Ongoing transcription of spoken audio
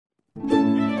You're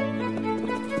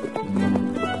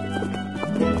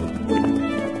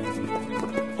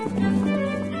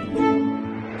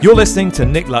listening to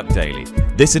Nick Luck Daily.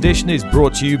 This edition is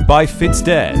brought to you by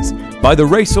FitzDares, by the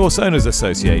Racehorse Owners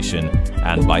Association,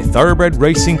 and by Thoroughbred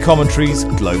Racing Commentary's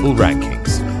Global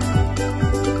Rankings.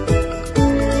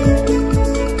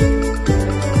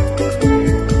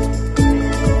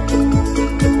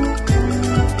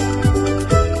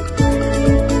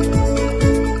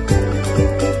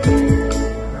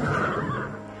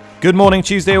 Good morning,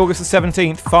 Tuesday, August the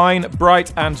 17th. Fine,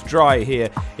 bright and dry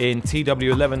here in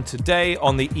TW11 today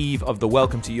on the eve of the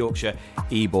Welcome to Yorkshire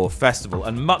Ebor Festival.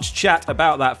 And much chat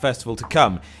about that festival to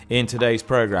come in today's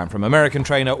programme. From American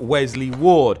trainer Wesley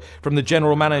Ward, from the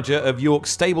general manager of York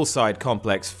Stableside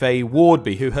Complex, Faye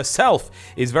Wardby, who herself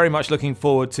is very much looking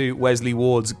forward to Wesley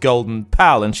Ward's Golden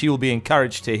Pal, and she will be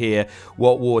encouraged to hear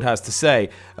what Ward has to say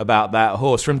about that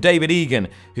horse. From David Egan,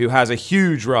 who has a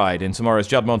huge ride in tomorrow's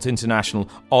Juddmonte International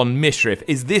on Mishriff.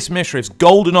 Is this Mishriff's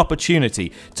golden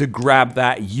opportunity to grab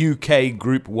that UK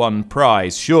Group 1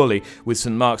 prize? Surely, with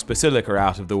St Mark's Basilica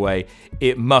out of the way,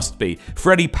 it must be.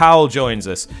 Freddie Powell joins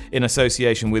us in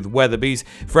association with Weatherby's.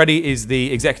 Freddie is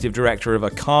the executive director of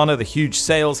Akana, the huge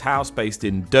sales house based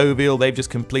in Deauville. They've just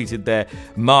completed their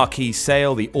marquee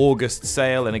sale, the August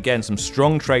sale, and again, some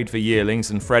strong trade for yearlings,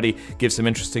 and Freddie gives some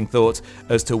interesting thoughts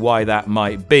as to why that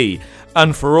might be.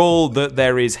 And for all that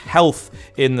there is health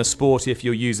in the sport, if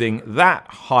you're using that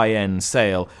high-end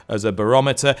sale as a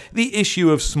barometer, the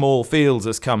issue of small fields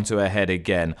has come to a head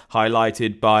again,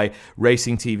 highlighted by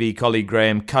Racing TV colleague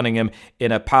Graham Cunningham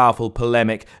in a powerful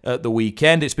polemic at the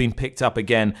weekend. It's been picked up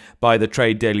again by the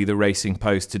trade daily The Racing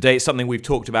Post today. It's something we've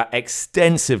talked about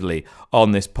extensively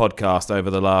on this podcast over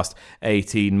the last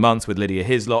 18 months with Lydia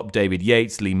Hislop, David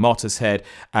Yates, Lee Mottershead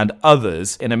and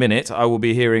others. In a minute, I will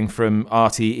be hearing from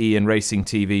RTE and Racing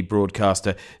TV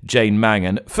broadcaster Jane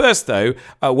Mangan. First, though,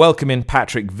 welcome in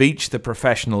Patrick Veitch, the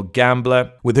professional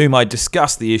gambler, with whom I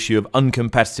discussed the issue of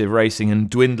uncompetitive racing and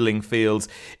dwindling fields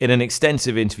in an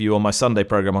extensive interview on my Sunday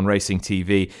programme on Racing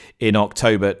TV in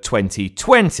October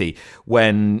 2020,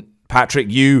 when, Patrick,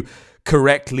 you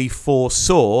correctly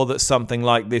foresaw that something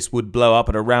like this would blow up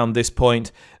at around this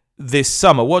point this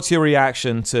summer. What's your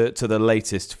reaction to the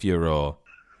latest furore?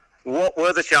 What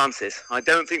were the chances? I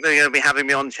don't think they're going to be having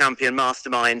me on Champion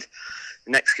Mastermind.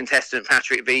 The next contestant,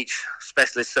 Patrick Veitch,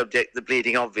 specialist subject, the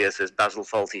bleeding obvious, as Basil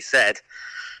Fawlty said.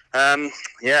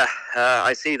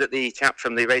 I see that the chap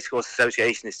from the Racecourse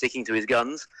Association is sticking to his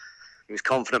guns. He was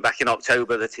confident back in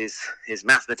October that his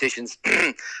mathematicians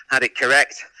had it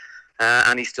correct,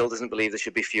 and he still doesn't believe there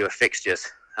should be fewer fixtures.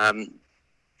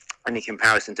 Any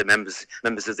comparison to members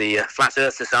of the Flat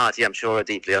Earth Society, I'm sure, are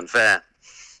deeply unfair.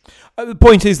 The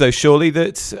point is, though, surely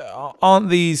that aren't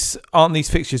these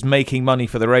fixtures making money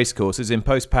for the racecourses in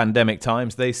post-pandemic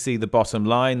times? They see the bottom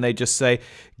line. They just say,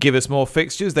 give us more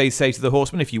fixtures. They say to the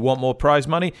horsemen, if you want more prize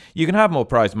money, you can have more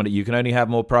prize money. You can only have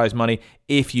more prize money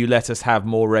if you let us have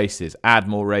more races, add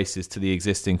more races to the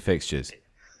existing fixtures.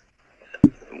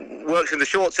 Works in the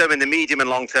short term. In the medium and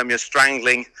long term, you're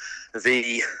strangling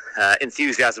the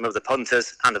enthusiasm of the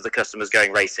punters and of the customers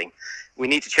going racing. We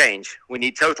need to change. We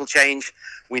need total change.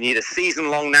 We need a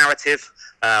season-long narrative,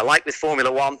 like with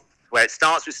Formula One, where it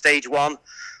starts with stage one,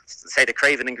 say the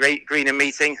Craven and Greenham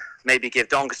meeting, maybe give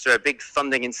Doncaster a big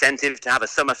funding incentive to have a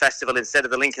summer festival instead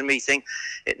of the Lincoln meeting.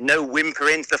 No whimper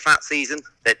into the flat season.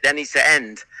 That then needs to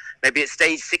end. Maybe at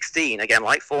stage 16, again,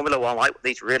 like Formula One, like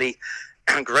these really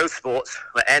growth sports,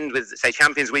 will end with, say,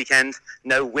 Champions Weekend,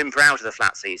 no whimper out of the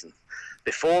flat season.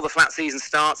 Before the flat season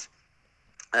starts,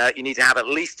 you need to have at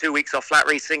least 2 weeks off flat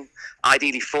racing,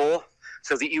 ideally 4,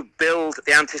 so that you build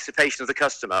the anticipation of the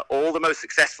customer. All the most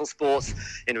successful sports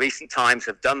in recent times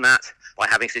have done that by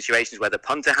having situations where the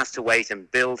punter has to wait and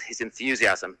build his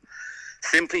enthusiasm.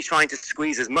 Simply trying to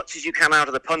squeeze as much as you can out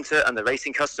of the punter and the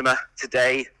racing customer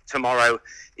today, tomorrow,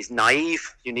 is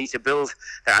naive. You need to build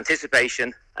their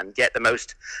anticipation and get the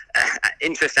most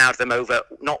interest out of them over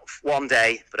not one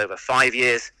day, but over 5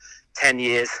 years, 10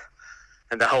 years,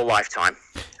 and the whole lifetime.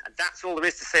 And that's all there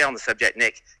is to say on the subject,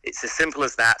 Nick. It's as simple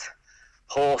as that.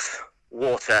 Horse,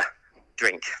 water,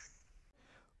 drink.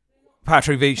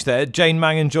 Patrick Veitch there. Jane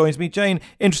Mangan joins me. Jane,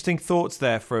 interesting thoughts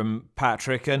there from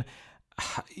Patrick, and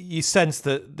you sense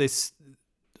that this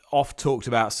oft-talked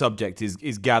about subject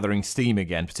is gathering steam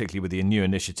again, particularly with the new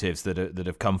initiatives that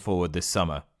have come forward this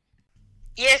summer.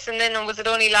 Yes, and then was it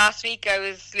only last week I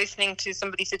was listening to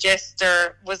somebody suggest,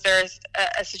 or was there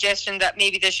a suggestion that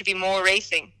maybe there should be more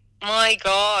racing? My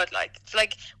God, it's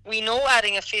like we know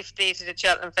adding a fifth day to the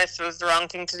Cheltenham Festival is the wrong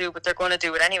thing to do, but they're going to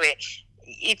do it anyway.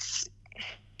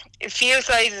 field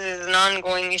sizes is an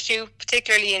ongoing issue,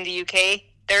 particularly in the UK.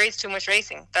 There is too much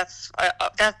racing. That's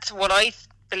what I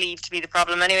believe to be the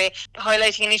problem. Anyway,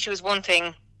 highlighting an issue is one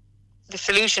thing. The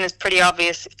solution is pretty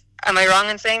obvious. Am I wrong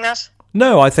in saying that?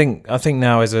 No, I think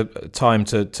now is a time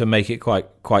to make it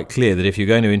quite clear that if you're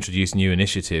going to introduce new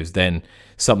initiatives, then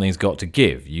something's got to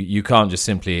give. You can't just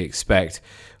simply expect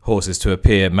horses to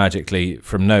appear magically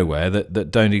from nowhere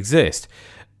that don't exist.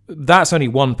 That's only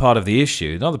one part of the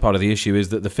issue. Another part of the issue is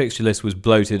that the fixture list was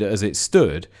bloated as it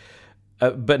stood.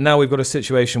 But now we've got a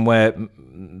situation where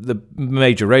the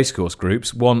major racecourse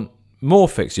groups want more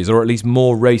fixtures, or at least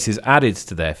more races added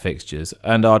to their fixtures,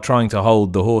 and are trying to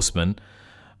hold the horsemen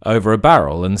over a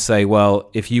barrel and say, well,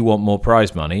 if you want more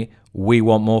prize money, we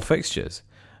want more fixtures.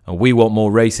 And we want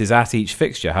more races at each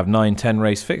fixture, have 9-10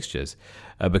 race fixtures,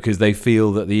 because they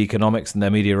feel that the economics and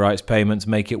their media rights payments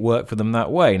make it work for them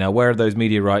that way. Now, where are those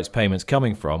media rights payments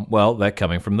coming from? Well, they're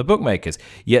coming from the bookmakers.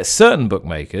 Yet certain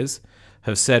bookmakers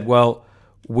have said, well,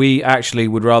 we actually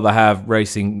would rather have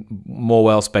racing more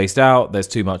well spaced out. There's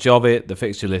too much of it. The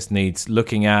fixture list needs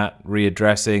looking at,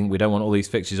 readdressing. We don't want all these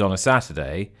fixtures on a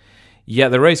Saturday. Yet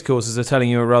the racecourses are telling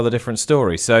you a rather different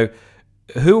story. So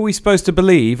who are we supposed to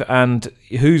believe, and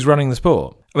who's running the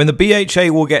sport? I mean, the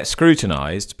BHA will get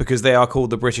scrutinised because they are called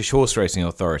the British Horse Racing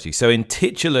Authority. So in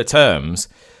titular terms,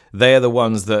 they are the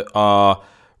ones that are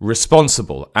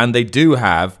responsible. And they do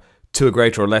have, to a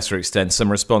greater or lesser extent,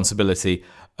 some responsibility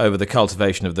over the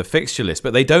cultivation of the fixture list.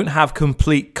 But they don't have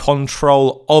complete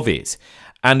control of it.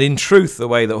 And in truth, the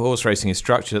way that horse racing is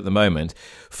structured at the moment,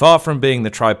 far from being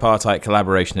the tripartite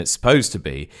collaboration it's supposed to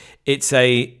be, it's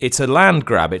a land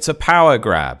grab, it's a power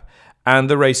grab. And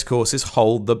the racecourses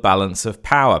hold the balance of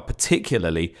power,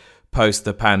 particularly post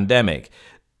the pandemic.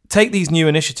 Take these new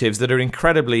initiatives that are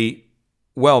incredibly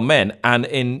well meant, and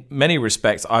in many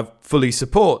respects I fully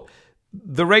support.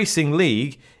 The Racing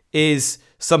League is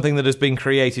something that has been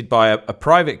created by a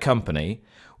private company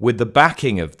with the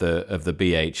backing of the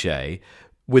BHA,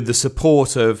 with the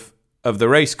support of the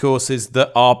racecourses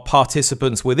that are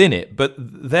participants within it, but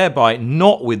thereby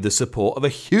not with the support of a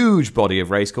huge body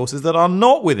of racecourses that are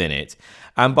not within it,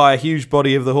 and by a huge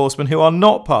body of the horsemen who are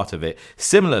not part of it.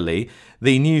 Similarly,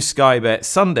 the new Sky Bet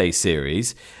Sunday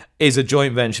series is a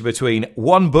joint venture between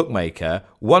one bookmaker,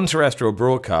 one terrestrial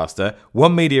broadcaster,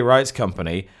 one media rights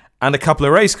company, and a couple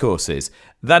of racecourses.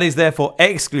 That is therefore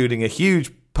excluding a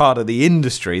huge part of the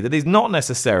industry that is not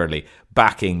necessarily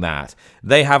backing that.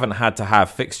 They haven't had to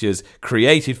have fixtures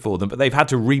created for them, but they've had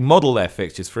to remodel their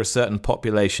fixtures for a certain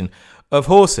population of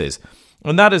horses.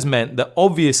 And that has meant that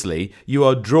obviously you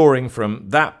are drawing from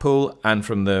that pool and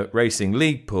from the Racing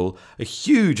League pool a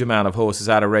huge amount of horses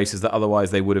out of races that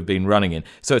otherwise they would have been running in.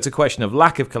 So it's a question of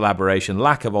lack of collaboration,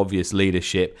 lack of obvious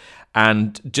leadership,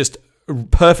 and just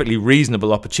perfectly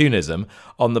reasonable opportunism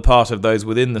on the part of those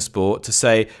within the sport to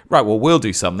say, right, well, we'll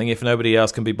do something if nobody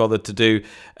else can be bothered to do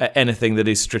anything that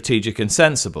is strategic and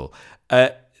sensible.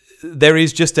 There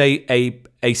is just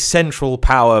a central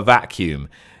power vacuum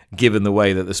given the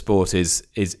way that the sport is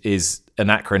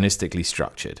anachronistically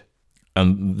structured.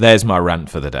 And there's my rant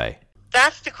for the day.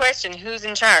 That's the question. Who's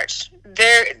in charge?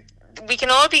 We can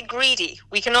all be greedy.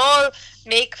 We can all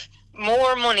make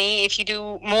more money if you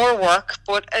do more work,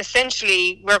 but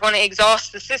essentially we're going to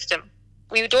exhaust the system.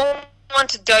 We don't want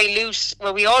to dilute,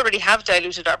 well, we already have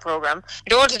diluted our program. We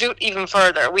don't want to do it even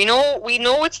further. We know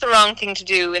it's the wrong thing to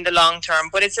do in the long term,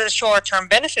 but it's a short-term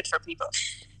benefit for people.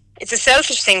 It's a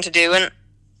selfish thing to do, and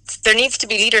there needs to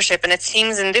be leadership, and it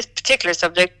seems in this particular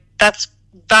subject that's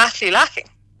vastly lacking.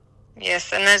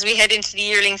 Yes, and as we head into the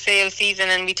yearling sale season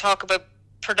and we talk about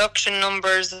production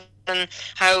numbers and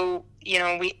how,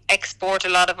 we export a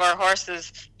lot of our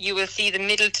horses, you will see the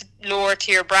middle to lower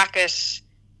tier bracket,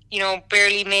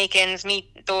 barely make ends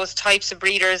meet. Those types of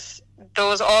breeders,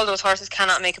 all those horses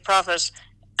cannot make a profit,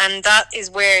 and that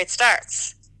is where it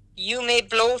starts. You may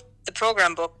bloat the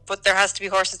program book, but there has to be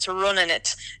horses to run in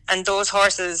it, and those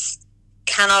horses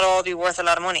cannot all be worth a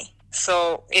lot of money.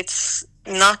 So it's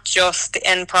not just the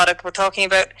end product we're talking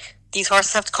about. These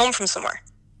horses have to come from somewhere.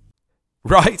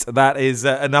 Right, that is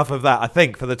enough of that, I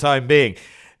think, for the time being.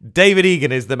 David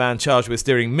Egan is the man charged with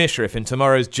steering Mishriff in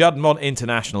tomorrow's Juddmonte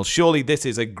International. Surely this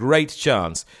is a great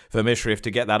chance for Mishriff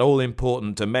to get that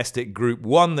all-important domestic Group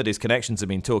 1 that his connections have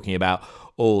been talking about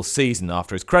all season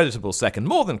after his creditable second,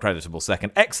 more than creditable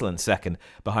second, excellent second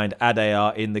behind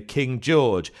Adayar in the King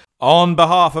George. On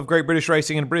behalf of Great British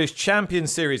Racing and British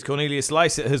Champions Series, Cornelius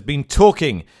Lycett has been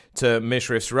talking to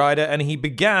Mishriff's rider, and he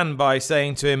began by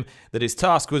saying to him that his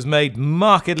task was made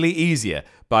markedly easier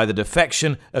by the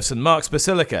defection of St Mark's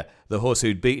Basilica, the horse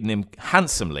who'd beaten him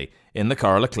handsomely in the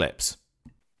Coral Eclipse.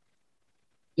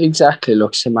 Exactly.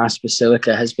 Look, St. Mark's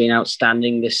Basilica has been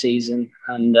outstanding this season,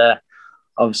 and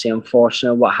obviously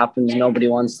unfortunate what happens. Nobody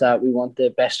wants that. We want the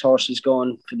best horses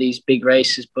going for these big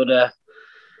races, but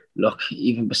look,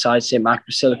 even besides St. Mark's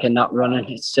Basilica not running,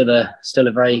 it's still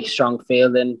a very strong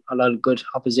field and a lot of good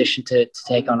opposition to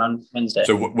take on Wednesday.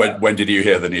 So when did you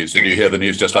hear the news? Did you hear the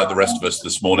news just like the rest of us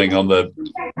this morning on the?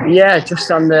 Yeah, just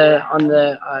on the.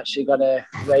 I actually got a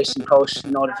Racing Post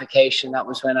notification. That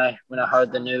was when I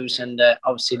heard the news, and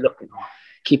obviously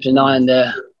keeping an eye on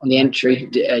the entry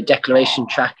declaration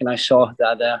track, and I saw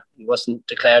that he wasn't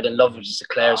declared and Love was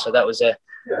declared, so that was a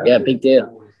big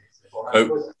deal.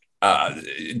 Oh.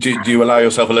 Do you allow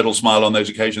yourself a little smile on those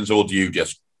occasions, or do you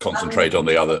just concentrate on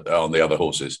the other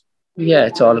horses? Yeah,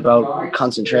 it's all about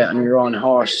concentrate on your own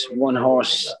horse. One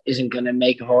horse isn't going to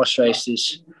make a horse race.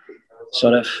 Is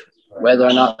sort of whether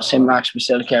or not St. Mark's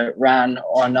Basilica ran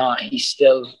or not.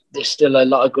 There's still a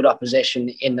lot of good opposition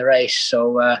in the race.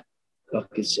 So look,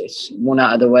 it's one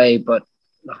out of the way, but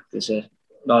look, there's a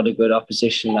lot of good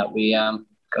opposition that we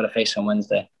got to face on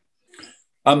Wednesday.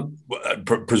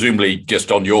 Presumably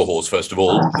just on your horse, first of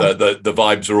all, the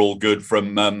vibes are all good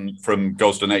from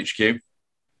Gosden HQ?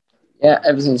 Yeah,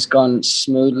 everything's gone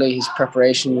smoothly. His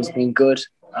preparation has been good.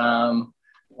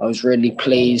 I was really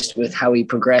pleased with how he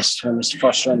progressed from his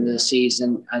first run of the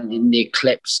season and in the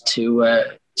Eclipse to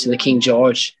the King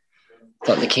George. I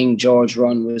thought the King George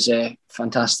run was a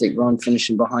fantastic run,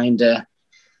 finishing behind an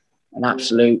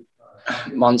absolute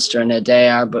monster in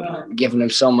Adayar, but giving him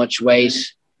so much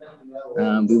weight.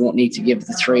 We won't need to give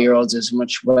the 3-year-olds as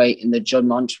much weight in the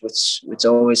Juddmonte, which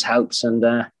always helps. And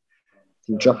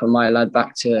dropping my lad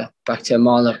back to a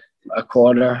mile a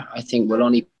quarter, I think will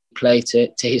only play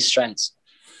to his strengths.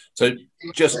 So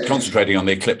just concentrating on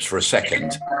the Eclipse for a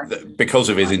second, because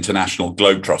of his international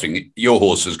globetrotting, your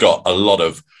horse has got a lot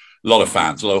of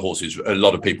fans, a lot of horses, a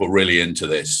lot of people really into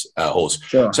this horse.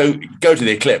 Sure. So go to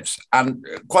the Eclipse, and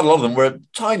quite a lot of them were a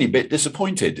tiny bit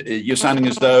disappointed. You're sounding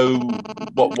as though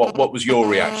what was your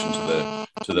reaction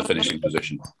to the finishing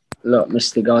position? Look,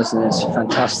 Mr. Gosden is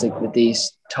fantastic with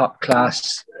these top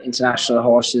class international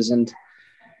horses, and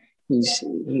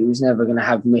he was never going to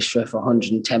have Mishriff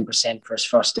 110% for his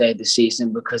first day of the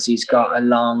season because he's got a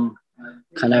long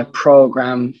kind of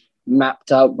program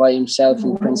mapped out by himself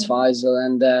and Prince Faisal,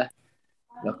 and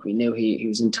look, we knew he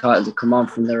was entitled to come on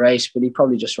from the race, but he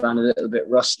probably just ran a little bit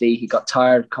rusty. He got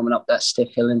tired coming up that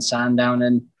stiff hill in Sandown,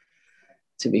 and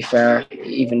to be fair,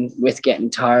 even with getting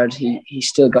tired, he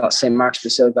still got St. Mark's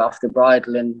Basilica off the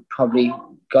bridle, and probably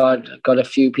got a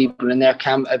few people in their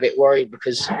camp a bit worried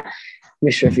because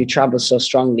Mishriff, he travels so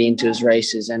strongly into his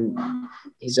races, and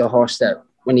he's a horse that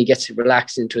when he gets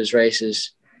relaxed into his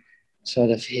races,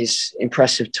 sort of his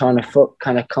impressive turn of foot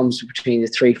kind of comes between the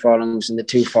 3 furlongs and the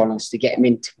 2 furlongs to get him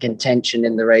into contention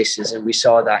in the races. And we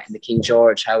saw that in the King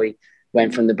George, how he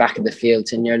went from the back of the field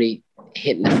to nearly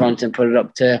hitting the front and put it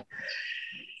up to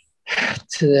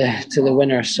the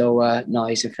winner. So no,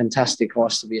 he's a fantastic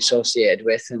horse to be associated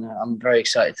with, and I'm very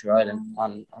excited to ride him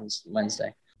on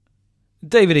Wednesday.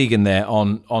 David Egan there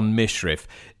on Mishriff.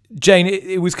 Jane,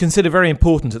 it was considered very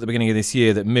important at the beginning of this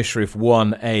year that Mishriff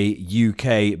won a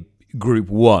UK Group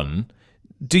 1.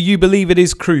 Do you believe it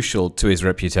is crucial to his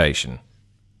reputation?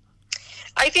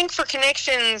 I think for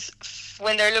connections,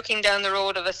 when they're looking down the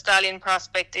road of a stallion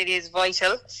prospect, it is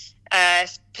vital,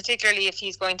 particularly if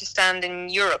he's going to stand in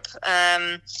Europe.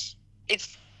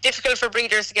 It's difficult for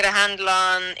breeders to get a handle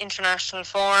on international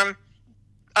form.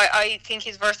 I think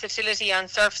his versatility on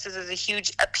surfaces is a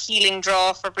huge appealing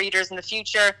draw for breeders in the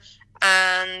future,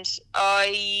 and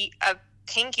I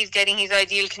think he's getting his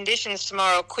ideal conditions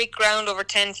tomorrow. Quick ground over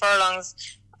 10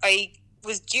 furlongs. I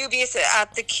was dubious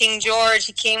at the King George.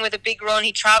 He came with a big run.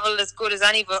 He travelled as good as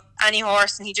any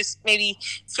horse, and he just maybe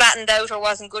flattened out or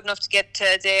wasn't good enough to get to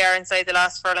Adayar inside the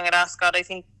last furlong at Ascot. I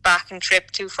think back and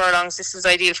trip 2 furlongs, this is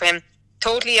ideal for him.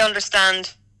 Totally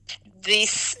understand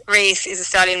this race is a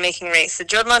stallion making race. The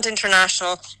Juddmonte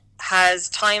International has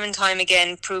time and time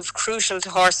again proved crucial to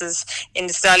horses in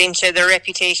the stallion shed, their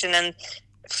reputation, and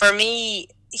for me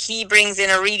he brings in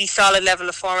a really solid level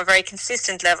of form, a very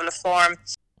consistent level of form.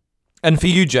 And for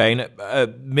you, Jane,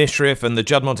 Mishriff and the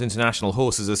Juddmonte International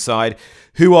horses aside,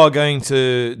 who are going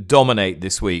to dominate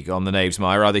this week on the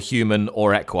Knavesmire, either human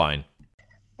or equine?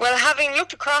 Well, having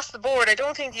looked across the board, I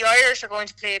don't think the Irish are going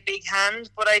to play a big hand,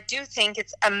 but I do think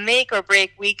it's a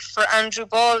make-or-break week for Andrew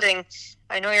Balding.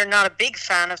 I know you're not a big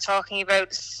fan of talking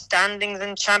about standings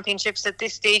and championships at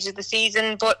this stage of the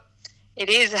season, but it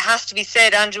has to be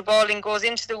said, Andrew Balding goes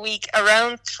into the week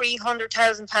around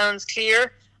 £300,000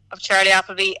 clear of Charlie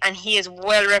Appleby, and he is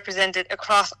well represented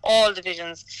across all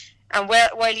divisions. And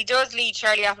while he does lead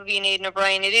Charlie Appleby and Aidan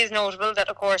O'Brien, it is notable that,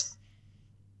 of course,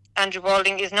 Andrew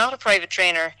Balding is not a private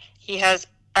trainer. He has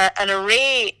an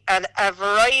array, a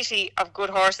variety of good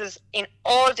horses in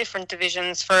all different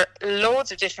divisions for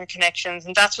loads of different connections,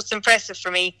 and that's what's impressive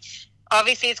for me.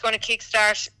 Obviously, it's going to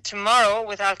kickstart tomorrow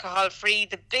with Alcohol Free,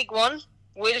 the big one.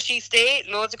 Will she stay?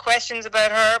 Loads of questions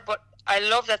about her, but I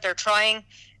love that they're trying.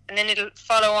 And then it'll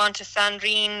follow on to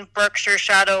Sandrine, Berkshire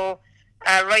Shadow,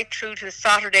 right through to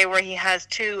Saturday, where he has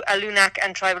 2, Alunak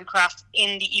and Tribal Craft,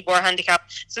 in the Ebor Handicap.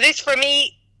 So this, for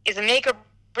me, is a make or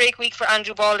break week for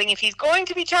Andrew Balding. If he's going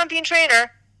to be champion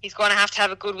trainer, he's going to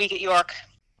have a good week at York.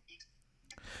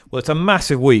 Well, it's a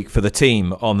massive week for the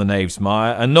team on the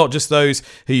Knavesmire, and not just those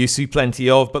who you see plenty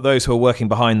of, but those who are working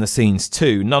behind the scenes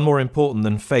too. None more important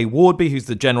than Faye Wardby, who's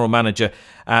the general manager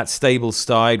at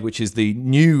Stablestide, which is the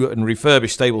new and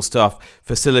refurbished stable staff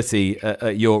facility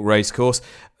at York Racecourse.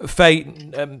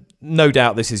 Faye, no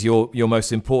doubt this is your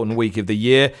most important week of the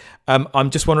year.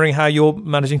 I'm just wondering how you're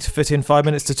managing to fit in 5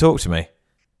 minutes to talk to me.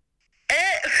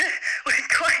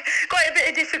 Quite a bit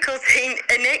of difficulty,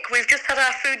 Nick. We've just had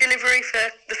our food delivery for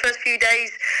the first few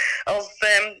days of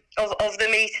the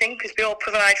meeting, because we all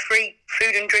provide free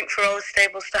food and drink for all the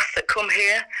stable staff that come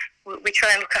here. We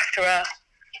try and look after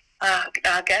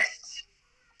our guests.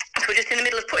 So we're just in the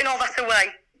middle of putting all that away.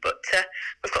 But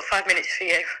we've got 5 minutes for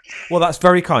you. Well, that's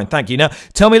very kind. Thank you. Now,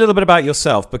 tell me a little bit about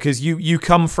yourself, because you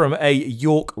come from a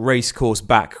York Racecourse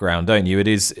background, don't you? It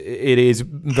is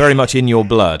very much in your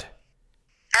blood.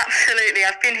 Absolutely.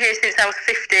 I've been here since I was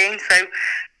 15, so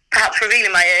perhaps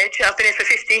revealing my age. I've been here for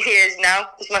 15 years now.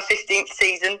 This is my 15th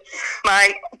season.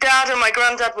 My dad and my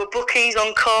granddad were bookies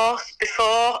on course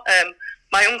before.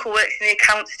 My uncle works in the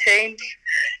accounts team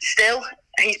still.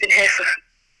 He's been here for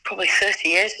probably 30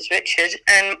 years, as Richard.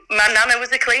 And my nana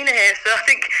was a cleaner here, so I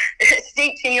think it's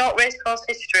steeped in York Racecourse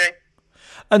history.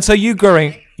 And so you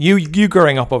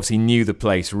growing up obviously knew the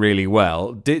place really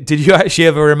well. Did you actually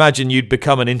ever imagine you'd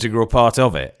become an integral part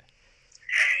of it?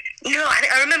 No,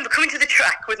 I remember coming to the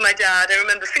track with my dad. I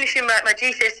remember finishing my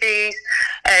GCSEs,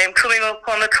 coming up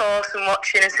on the course and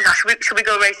watching, and saying, should we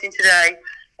go racing today?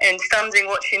 And standing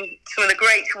watching some of the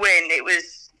greats win. It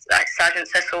was like Sergeant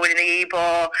Cecil winning the Ebor.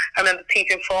 I remember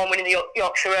Peeping Form winning the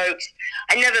Yorkshire Oaks.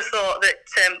 I never thought that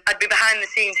I'd be behind the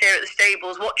scenes here at the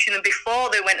stables watching them before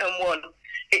they went and won.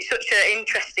 It's such an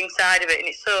interesting side of it,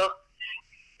 and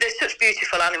they're such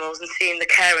beautiful animals, and seeing the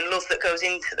care and love that goes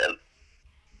into them.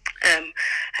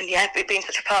 And yeah, being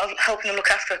such a part of helping them look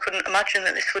after, I couldn't imagine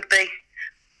that this would be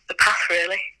the path,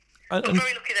 really. I'm very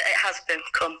lucky that it has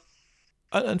become.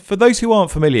 And for those who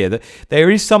aren't familiar, there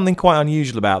is something quite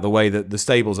unusual about the way that the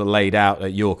stables are laid out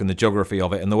at York and the geography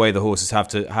of it, and the way the horses have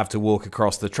to walk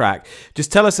across the track.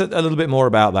 Just tell us a little bit more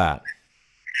about that.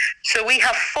 So we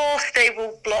have 4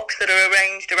 stable blocks that are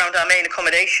arranged around our main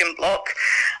accommodation block.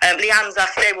 Leanne's our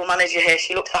stable manager here.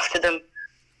 She looks after them.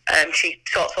 She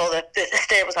sorts all the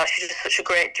stables out. She does such a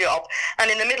great job. And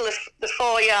in the middle of the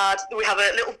 4-yard, we have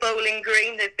a little bowling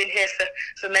green. They've been here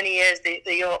for many years, the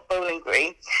York Bowling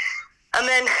Green. And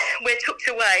then we're tucked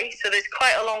away, so there's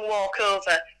quite a long walk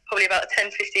over, probably about a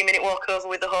 10-15 minute walk over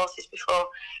with the horses before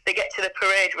they get to the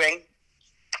parade ring.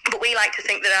 But we like to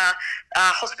think that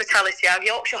our hospitality, our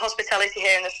Yorkshire hospitality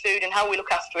here, and the food and how we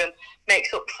look after them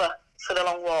makes up for the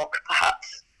long walk,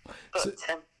 perhaps. But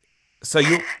so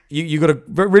you got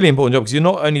a really important job, because you're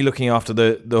not only looking after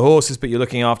the horses, but you're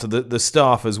looking after the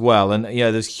staff as well. And yeah,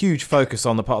 there's huge focus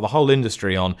on the part of the whole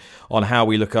industry on how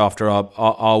we look after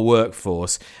our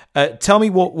workforce. Tell me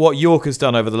what York has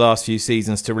done over the last few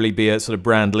seasons to really be a sort of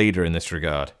brand leader in this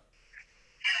regard.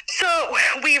 So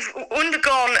we've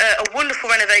undergone a wonderful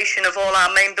renovation of all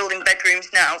our main building bedrooms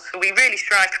now. So we really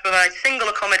strive to provide single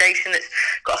accommodation that's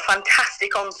got a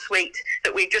fantastic ensuite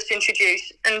that we've just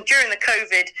introduced. And during the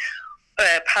COVID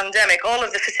pandemic, all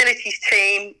of the facilities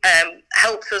team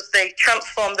helped us. They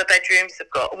transformed the bedrooms.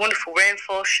 They've got a wonderful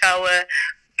rainforest shower,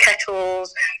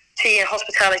 kettles, tea and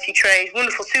hospitality trays,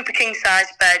 wonderful super king size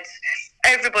beds.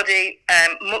 Everybody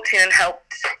mucked in and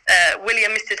helped.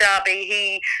 William, Mr. Darby,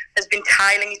 he has been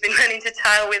tiling. He's been learning to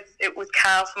tile with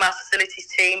Carl from our facilities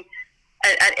team,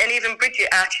 and even Bridget,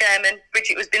 our chairman.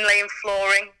 Bridget has been laying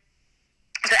flooring.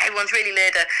 So everyone's really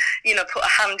put a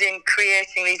hand in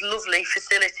creating these lovely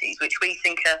facilities, which we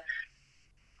think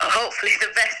are hopefully the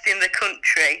best in the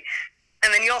country.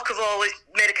 And then York have always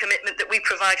made a commitment that we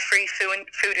provide free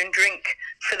food and drink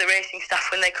for the racing staff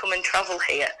when they come and travel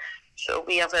here. So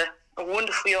we have a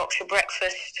wonderful Yorkshire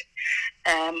breakfast,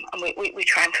 and we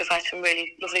try and provide some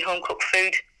really lovely home-cooked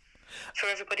food. for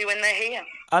everybody when they're here.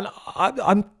 And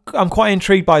I'm quite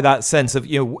intrigued by that sense of,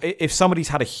 if somebody's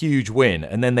had a huge win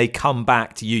and then they come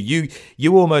back to you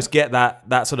almost get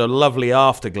that sort of lovely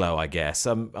afterglow, I guess.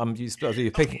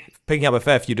 You're picking up a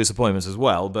fair few disappointments as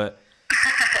well, but.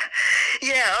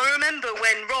 Yeah, I remember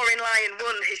when Roaring Lion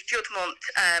won his Juddmonte,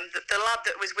 the lad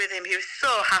that was with him, he was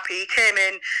so happy. He came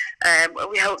in,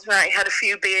 we helped him out, he had a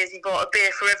few beers, he bought a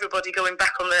beer for everybody going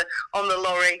back on the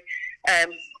lorry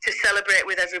to celebrate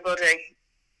with everybody.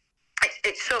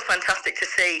 It's so fantastic to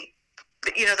see,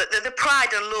 the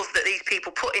pride and love that these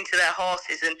people put into their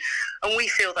horses, and we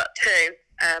feel that too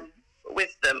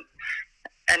with them.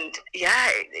 And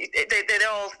yeah,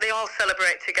 they all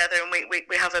celebrate together, and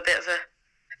we have a bit of a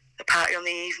party on the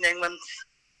evening once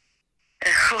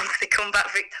they come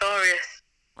back victorious.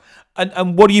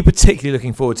 And what are you particularly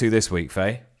looking forward to this week,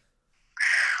 Faye?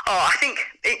 I think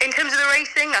in terms of the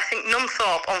racing, I think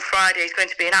Nunthorpe on Friday is going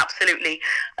to be an absolutely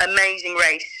amazing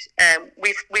race.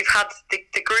 We've had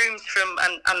the grooms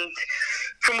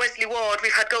from Wesley Ward.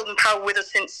 We've had Golden Power with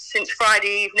us since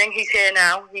Friday evening. He's here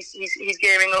now. He's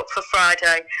gearing up for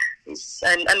Friday.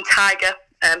 And Tiger,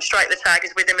 Strike the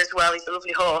Tiger's with him as well. He's a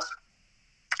lovely horse.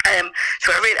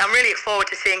 So I'm really looking forward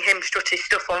to seeing him strut his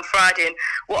stuff on Friday, and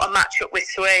what a match up with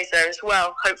Sueza as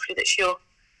well. Hopefully that she'll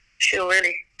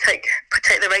really take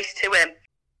the race to him.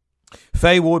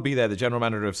 Faye Ward be there, the general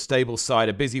manager of Stableside.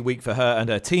 A busy week for her and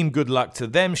her team. Good luck to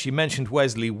them. She mentioned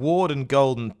Wesley Ward and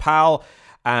Golden Pal,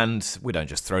 and we don't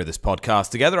just throw this podcast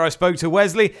together. I spoke to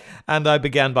Wesley, and I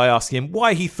began by asking him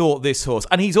why he thought this horse,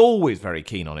 and he's always very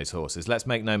keen on his horses, let's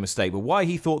make no mistake, but why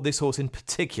he thought this horse in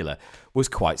particular was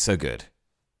quite so good.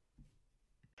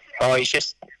 Oh, he's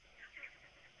just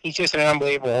an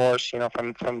unbelievable horse.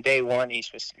 From day one, he's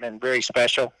just been very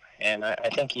special, and I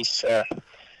think he's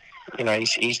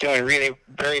doing really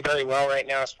very, very well right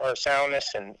now as far as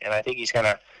soundness, and I think he's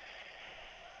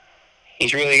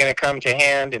really gonna come to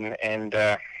hand, and in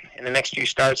the next few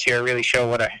starts here really show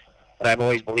what I've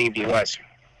always believed he was.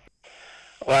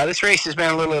 Well, this race has been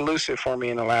a little elusive for me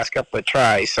in the last couple of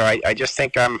tries, so I just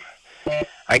think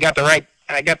I got the right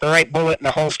bullet in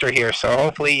the holster here. So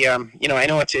hopefully, I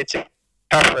know it's a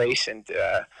tough race, and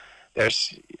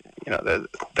there's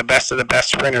the best of the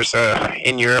best sprinters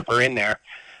in Europe are in there.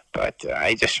 But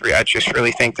I just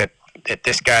really think that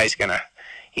this guy's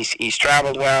he's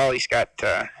traveled well. He's got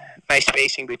nice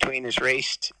spacing between his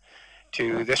race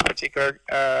to this particular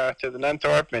to the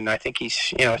Nunthorpe, and I think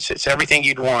he's it's everything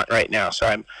you'd want right now.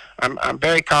 So I'm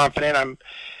very confident.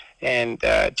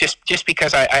 Just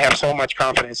because I have so much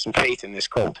confidence and faith in this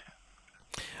colt.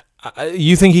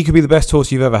 You think he could be the best horse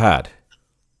you've ever had?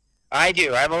 I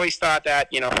do. I've always thought that,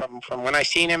 from when I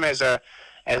seen him as a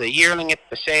yearling at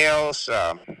the sales,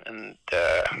 and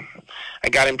I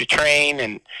got him to train,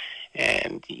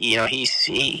 and he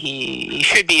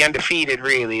should be undefeated.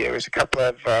 Really, there was a couple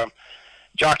of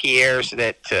jockey errors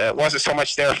that wasn't so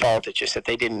much their fault. It's just that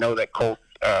they didn't know that colt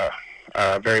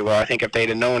very well. I think if they'd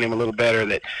have known him a little better,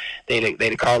 that they'd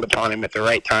have called upon him at the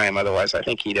right time. Otherwise, I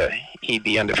think he'd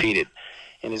be undefeated.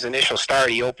 In his initial start,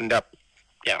 he opened up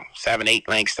 7-8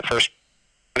 lengths the first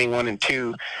 21 and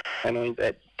 2. I know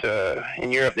that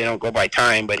in Europe they don't go by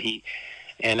time, but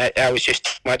that was just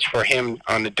too much for him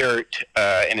on the dirt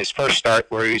in his first start,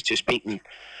 where he was just beaten,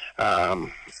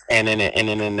 and then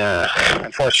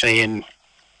unfortunately in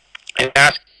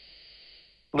a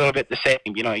little bit the same.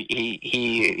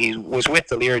 He was with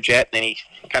the Learjet, and then he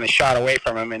kind of shot away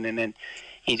from him, and then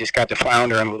he just got to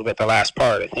flounder a little bit the last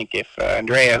part. I think if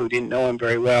Andrea, who didn't know him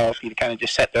very well, if he'd kind of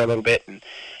just sat there a little bit and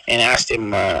asked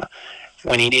him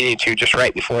when he needed to, just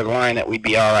right before the line, that we'd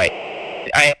be all right.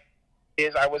 I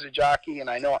was a jockey, and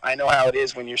I know how it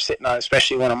is when you're sitting on,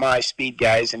 especially one of my speed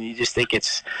guys, and you just think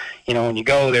it's, when you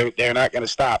go, they're not going to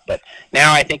stop. But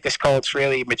now I think this colt's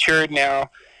really matured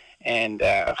now, and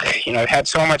I've had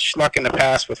so much luck in the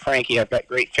past with Frankie. I've got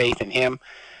great faith in him,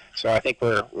 so I think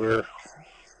we're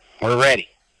ready.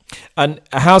 And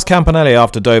how's Campanelli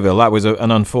after Deauville? That was an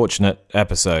unfortunate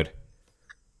episode.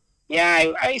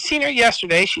 Yeah, I seen her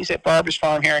yesterday. She's at Barbara's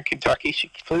Farm here in Kentucky. She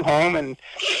flew home, and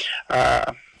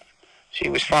she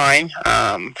was fine.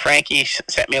 Frankie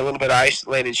sent me a little bit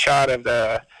isolated shot of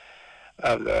the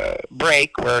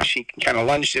break where she kind of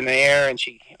lunged in the air, and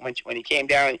when he came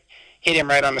down, hit him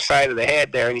right on the side of the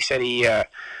head there, and he said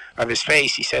of his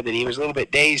face, he said that he was a little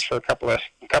bit dazed for a couple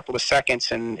of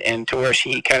seconds, and to where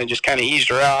she kind of eased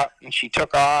her out, and she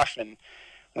took off. And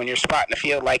when you're spotting the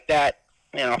field like that,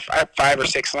 5 or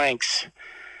 6 lengths,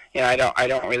 I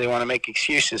don't really want to make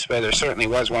excuses, but there certainly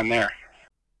was one there.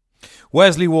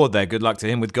 Wesley Ward there, good luck to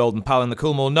him with Golden Pal in the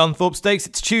Coolmore Nunthorpe Stakes.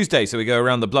 It's Tuesday, so we go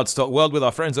around the bloodstock world with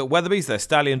our friends at Weatherby's, their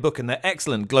stallion book and their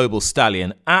excellent Global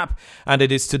Stallion app. And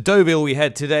it is to Deauville we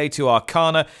head today, to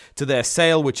Arcana, to their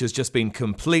sale, which has just been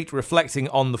complete, reflecting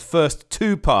on the first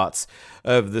two parts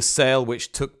of the sale,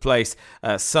 which took place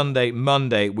Sunday,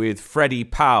 Monday, with Freddie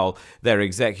Powell, their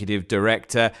executive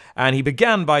director. And he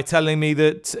began by telling me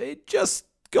that it just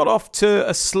got off to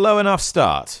a slow enough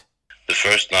start. The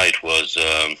first night was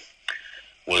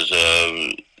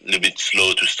a little bit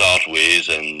slow to start with,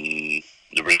 and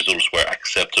the results were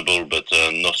acceptable, but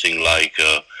nothing like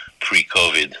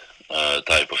pre-COVID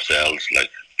type of sales. Like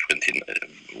 20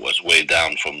 was way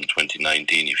down from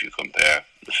 2019 if you compare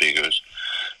the figures.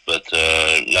 But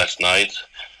last night,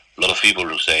 a lot of people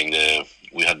were saying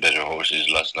we had better horses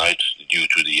last night due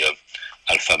to the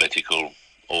alphabetical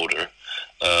order.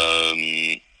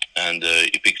 And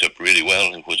it picked up really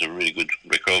well. It was a really good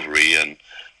recovery, and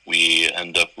we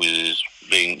end up with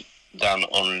being down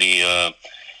only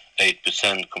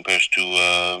 8% compared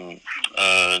to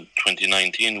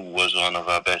 2019 was one of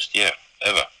our best year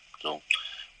ever. So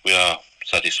we are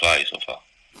satisfied so far.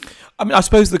 I mean, I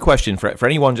suppose the question for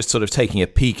anyone just sort of taking a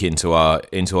peek into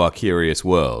our curious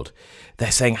world,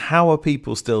 they're saying, how are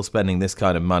people still spending this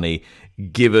kind of money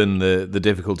given the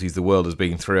difficulties the world has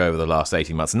been through over the last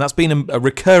 18 months? And that's been a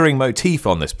recurring motif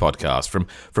on this podcast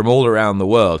from all around the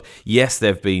world. Yes,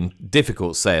 there have been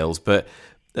difficult sales, but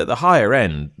at the higher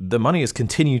end, the money has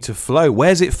continued to flow.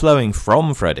 Where's it flowing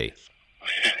from, Freddie?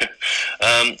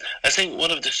 I think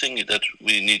one of the things that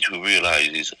we need to realize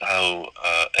is how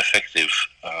effective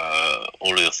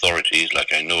all the authorities,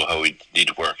 like I know how it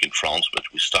did work in France, but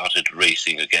we started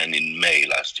racing again in May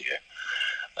last year.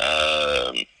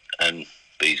 And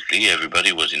basically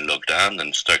everybody was in lockdown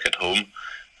and stuck at home,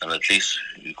 and at least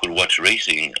you could watch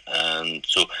racing. And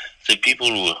so the people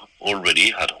who already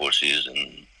had horses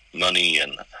and money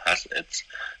and assets,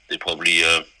 they probably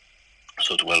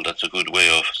thought, well, that's a good way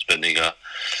of spending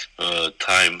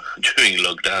time during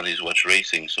lockdown is watch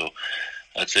racing. So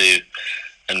I'd say,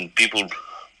 and people,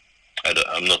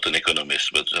 I'm not an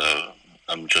economist, but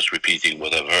I'm just repeating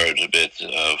what I've heard a bit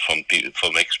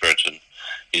from experts, and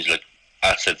is like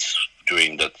assets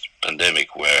during that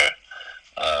pandemic where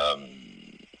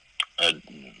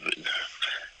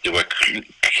they were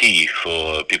key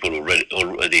for people who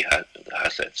already had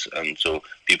assets, and so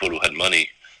people who had money,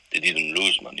 they didn't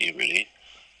lose money really,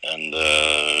 and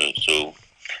so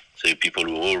people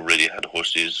who already had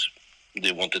horses,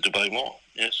 they wanted to buy more.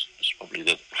 Yes, that's probably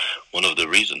one of the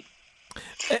reasons.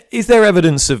 Is there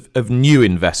evidence of new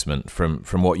investment from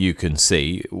what you can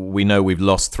see? We know we've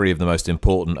lost three of the most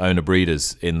important owner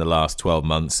breeders in the last 12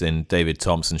 months in David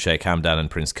Thompson, Sheikh Hamdan and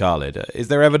Prince Khalid. Is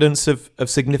there evidence of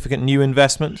significant new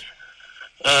investment?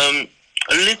 A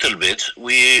little bit.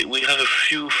 We have a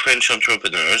few French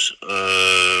entrepreneurs.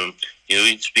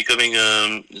 It's becoming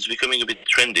a bit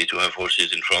trendy to have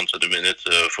horses in France at the minute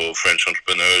for French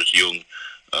entrepreneurs, young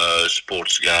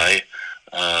sports guy.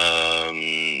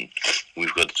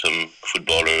 We've got some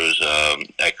footballers,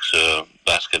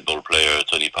 ex-basketball player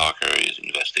Tony Parker is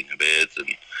investing a bit,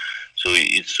 and so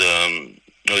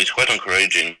it's quite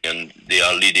encouraging, and they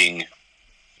are leading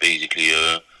basically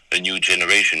a new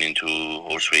generation into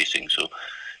horse racing. So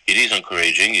it is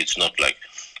encouraging. It's not like,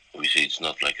 obviously, it's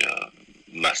not like a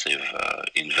massive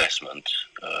investment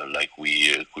like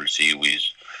we could see with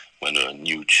when a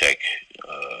new Czech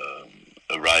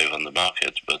arrive on the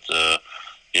market, but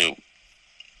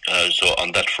so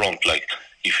on that front, like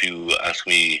if you ask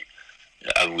me,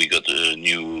 have we got a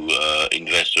new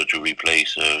investor to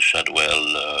replace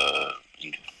Shadwell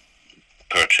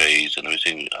purchase and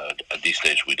everything? At this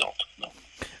stage, we don't. No.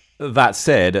 That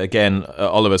said, again,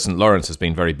 Oliver St. Lawrence has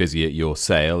been very busy at your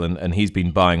sale, and he's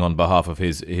been buying on behalf of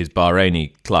his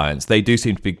Bahraini clients. They do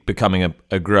seem to be becoming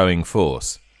a growing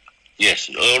force. Yes,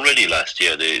 already last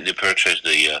year they purchased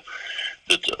the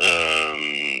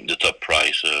top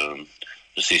price,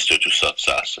 the sister to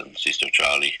Sass and Sister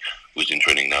Charlie, who's in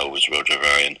training now with Roger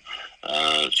Varian.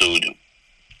 So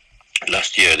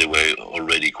last year they were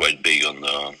already quite big on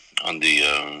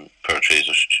the purchase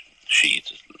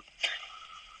sheet.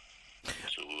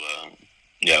 So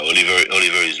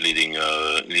Oliver is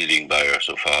leading buyer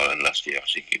so far, and last year I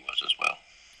think he was as well.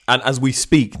 And as we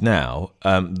speak now,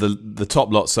 the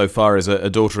top lot so far is a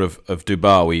daughter of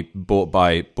Dubawi, bought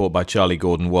by Charlie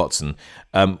Gordon Watson.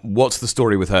 What's the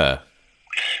story with her?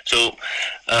 So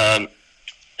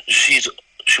she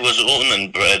was owned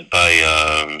and bred by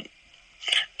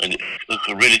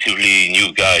a relatively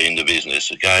new guy in the business,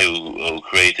 a guy who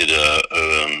created a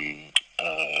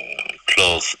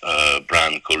cloth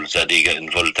brand called Zadig and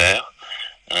Voltaire,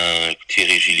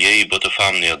 Thierry Gillier. He bought a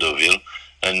farm near Deauville,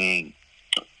 and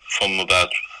from about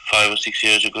 5 or 6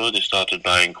 years ago, they started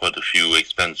buying quite a few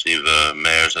expensive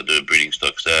mares at the breeding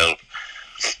stock sale,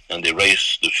 and they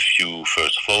raced the few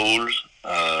first foals,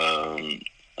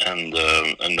 and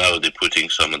now they're putting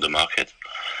some on the market.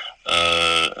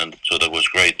 And so that was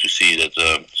great to see that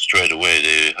straight away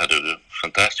they had a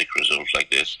fantastic result like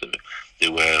this. They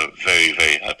were very,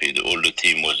 very happy. All the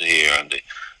team was here,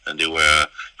 and they were.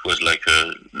 It was like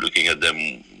looking at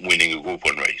them winning a Group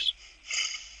 1 race.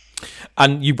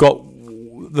 And you've got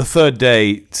the third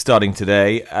day starting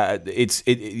today.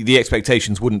 The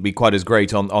expectations wouldn't be quite as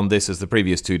great on this as the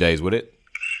previous 2 days, would it?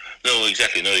 No,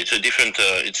 exactly. No, it's a different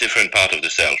part of the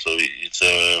sale. So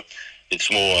it's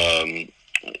more.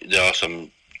 There are some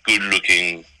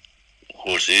good-looking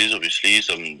horses, obviously,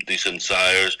 some decent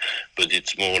sires, but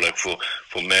it's more like for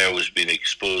mare who's been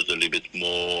exposed a little bit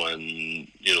more, and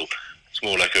it's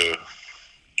more like a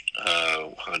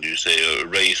a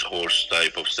race horse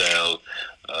type of sale,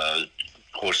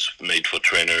 horse made for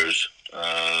trainers.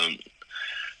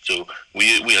 So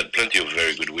we had plenty of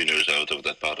very good winners out of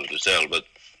that part of the sale, but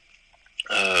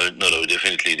no,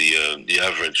 definitely the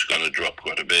average is going to drop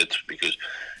quite a bit because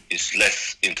it's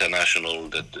less international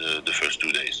than the first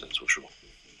 2 days. That's for sure.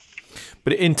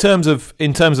 But in terms of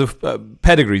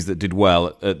pedigrees that did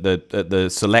well at the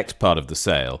select part of the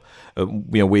sale,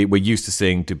 we're used to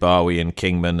seeing Dubawi and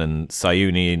Kingman and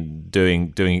Sayuni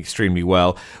doing extremely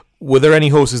well. Were there any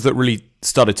horses that really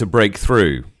started to break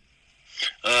through?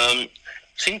 I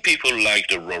think people like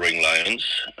the Roaring Lions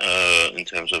in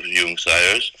terms of young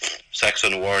sires.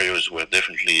 Saxon Warriors were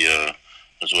definitely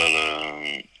as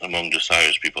well among the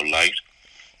sires people liked.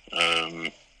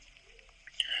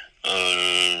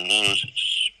 No,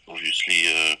 obviously,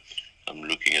 I'm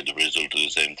looking at the result at the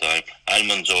same time.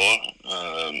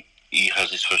 Almanzor, he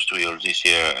has his first 2 years this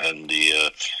year, and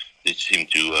there is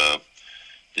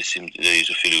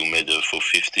a filly who made a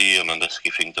 450, Amanda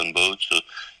Skiffington boat. So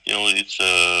it's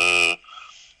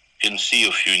you can see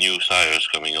a few new sires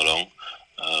coming along,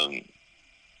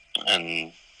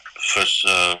 and first,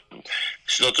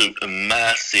 it's not a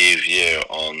massive year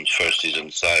on first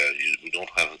season sires. We don't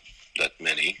have that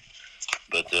many,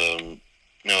 but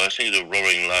I think the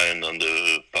Roaring Lion on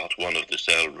the part 1 of the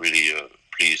sale really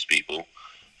pleased people,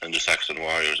 and the Saxon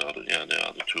Warriors they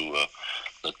are the two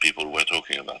that people were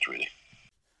talking about really.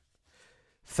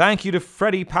 Thank you to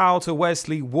Freddie Powell, to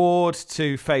Wesley Ward,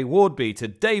 to Faye Wardby, to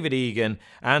David Egan,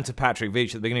 and to Patrick Veitch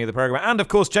at the beginning of the programme, and of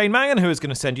course Jane Mangan, who is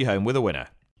going to send you home with a winner.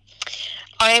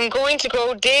 I'm going to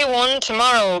go day 1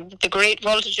 tomorrow, the Great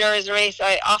Voltigeurs race.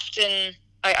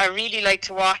 I really like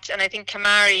to watch, and I think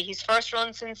Kamari, his first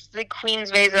run since the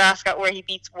Queen's Vase at Ascot where he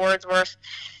beats Wordsworth.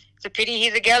 It's a pity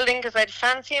he's a gelding because I'd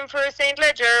fancy him for a St.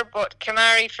 Leger, but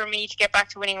Kamari for me to get back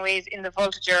to winning ways in the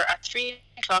Voltigeur at 3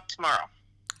 o'clock tomorrow.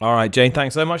 All right, Jane,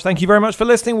 thanks so much. Thank you very much for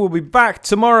listening. We'll be back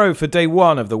tomorrow for day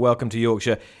 1 of the Welcome to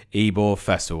Yorkshire Ebor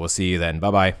Festival. We'll see you then.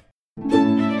 Bye-bye.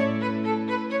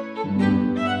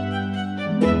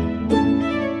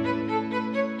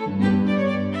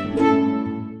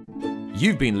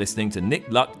 You've been listening to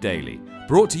Nick Luck Daily,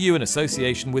 brought to you in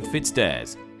association with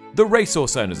FitzDares, the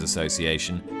Racehorse Owners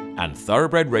Association, and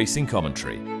Thoroughbred Racing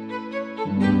Commentary.